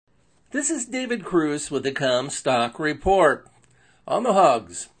This is David Cruz with the Comstock Report. On the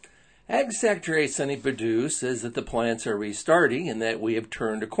Hogs, Ag Secretary Sonny Perdue says that the plants are restarting and that we have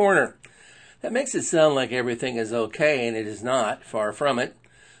turned a corner. That makes it sound like everything is okay, and it is not, far from it.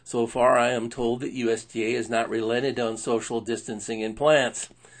 So far, I am told that USDA has not relented on social distancing in plants.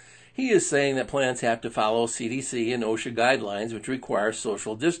 He is saying that plants have to follow CDC and OSHA guidelines, which require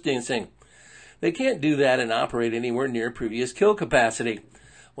social distancing. They can't do that and operate anywhere near previous kill capacity.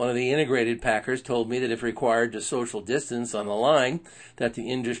 One of the integrated packers told me that if required to social distance on the line, that the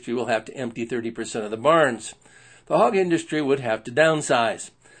industry will have to empty 30% of the barns. The hog industry would have to downsize.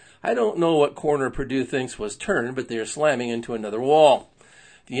 I don't know what corner Perdue thinks was turned, but they are slamming into another wall.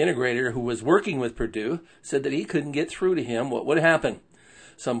 The integrator who was working with Perdue said that he couldn't get through to him what would happen.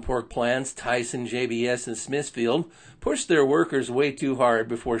 Some pork plants, Tyson, JBS, and Smithfield, pushed their workers way too hard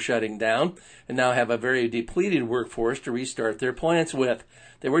before shutting down and now have a very depleted workforce to restart their plants with.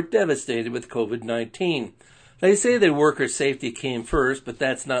 They were devastated with COVID-19. They say that worker safety came first, but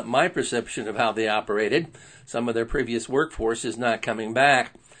that's not my perception of how they operated. Some of their previous workforce is not coming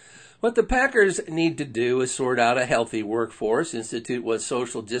back. What the packers need to do is sort out a healthy workforce, institute what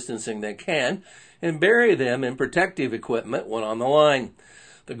social distancing they can, and bury them in protective equipment when on the line.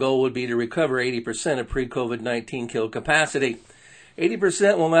 The goal would be to recover 80% of pre-COVID-19 kill capacity.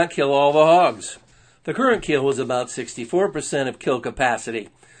 80% will not kill all the hogs. The current kill was about 64% of kill capacity.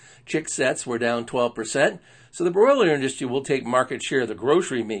 Chick sets were down 12%, so the broiler industry will take market share of the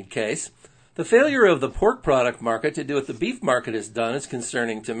grocery meat case. The failure of the pork product market to do what the beef market has done is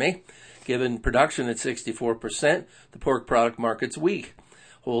concerning to me. Given production at 64%, the pork product market's weak.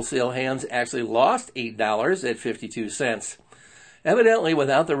 Wholesale hams actually lost $8 at 52 cents. Evidently,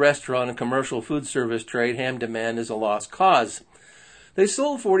 without the restaurant and commercial food service trade, ham demand is a lost cause. They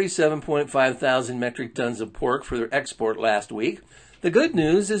sold 47.5 thousand metric tons of pork for their export last week. The good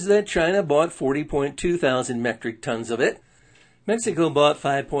news is that China bought 40.2 thousand metric tons of it. Mexico bought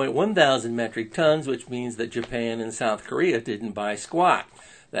 5.1 thousand metric tons, which means that Japan and South Korea didn't buy squat.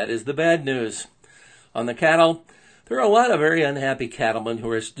 That is the bad news. On the cattle, there are a lot of very unhappy cattlemen who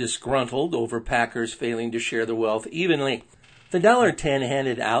are disgruntled over packers failing to share the wealth evenly. The $1.10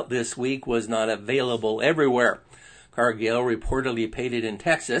 handed out this week was not available everywhere. Cargill reportedly paid it in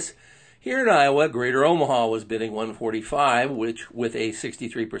Texas. Here in Iowa, Greater Omaha was bidding $1.45, which with a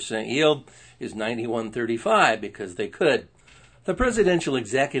 63% yield is $91.35 because they could. The presidential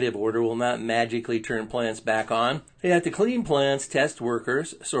executive order will not magically turn plants back on. They have to clean plants, test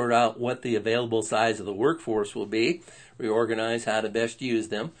workers, sort out what the available size of the workforce will be, reorganize how to best use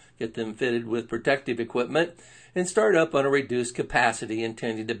them, get them fitted with protective equipment, and start up on a reduced capacity,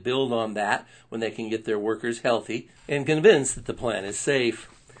 intending to build on that when they can get their workers healthy and convinced that the plant is safe.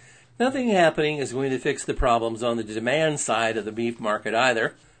 Nothing happening is going to fix the problems on the demand side of the beef market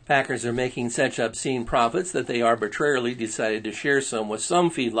either. Packers are making such obscene profits that they arbitrarily decided to share some with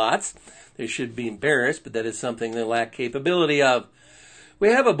some feedlots. They should be embarrassed, but that is something they lack capability of. We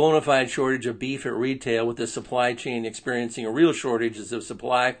have a bona fide shortage of beef at retail, with the supply chain experiencing real shortages of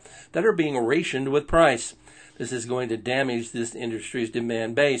supply that are being rationed with price. This is going to damage this industry's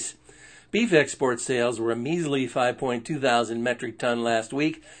demand base. Beef export sales were a measly 5.2 thousand metric ton last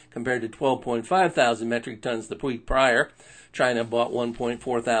week compared to 12.5 thousand metric tons the week prior. China bought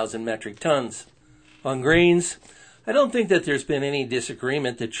 1.4 thousand metric tons. On grains, I don't think that there's been any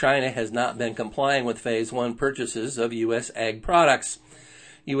disagreement that China has not been complying with Phase 1 purchases of U.S. ag products.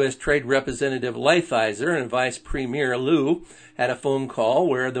 U.S. Trade Representative Lighthizer and Vice Premier Liu had a phone call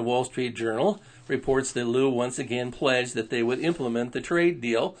where the Wall Street Journal reports that Liu once again pledged that they would implement the trade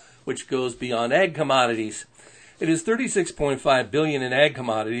deal, which goes beyond ag commodities. It is $36.5 billion in ag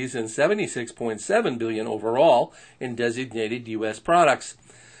commodities and $76.7 billion overall in designated U.S. products.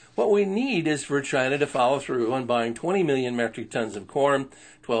 What we need is for China to follow through on buying 20 million metric tons of corn,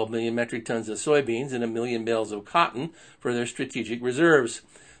 12 million metric tons of soybeans, and 1 million bales of cotton for their strategic reserves.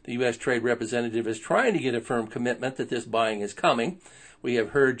 The U.S. Trade Representative is trying to get a firm commitment that this buying is coming. We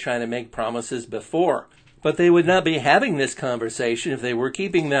have heard China make promises before, but they would not be having this conversation if they were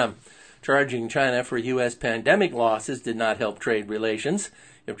keeping them. Charging China for U.S. pandemic losses did not help trade relations.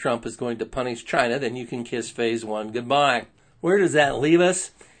 If Trump is going to punish China, then you can kiss Phase 1 goodbye. Where does that leave us?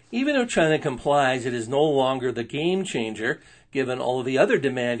 Even if China complies, it is no longer the game changer, given all of the other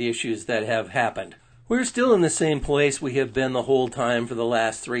demand issues that have happened. We're still in the same place we have been the whole time for the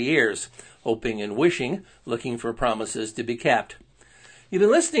last 3 years, hoping and wishing, looking for promises to be kept. You've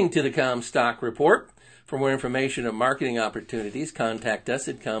been listening to the Comstock Report. For more information on marketing opportunities, contact us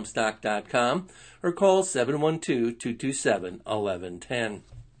at Comstock.com or call 712-227-1110.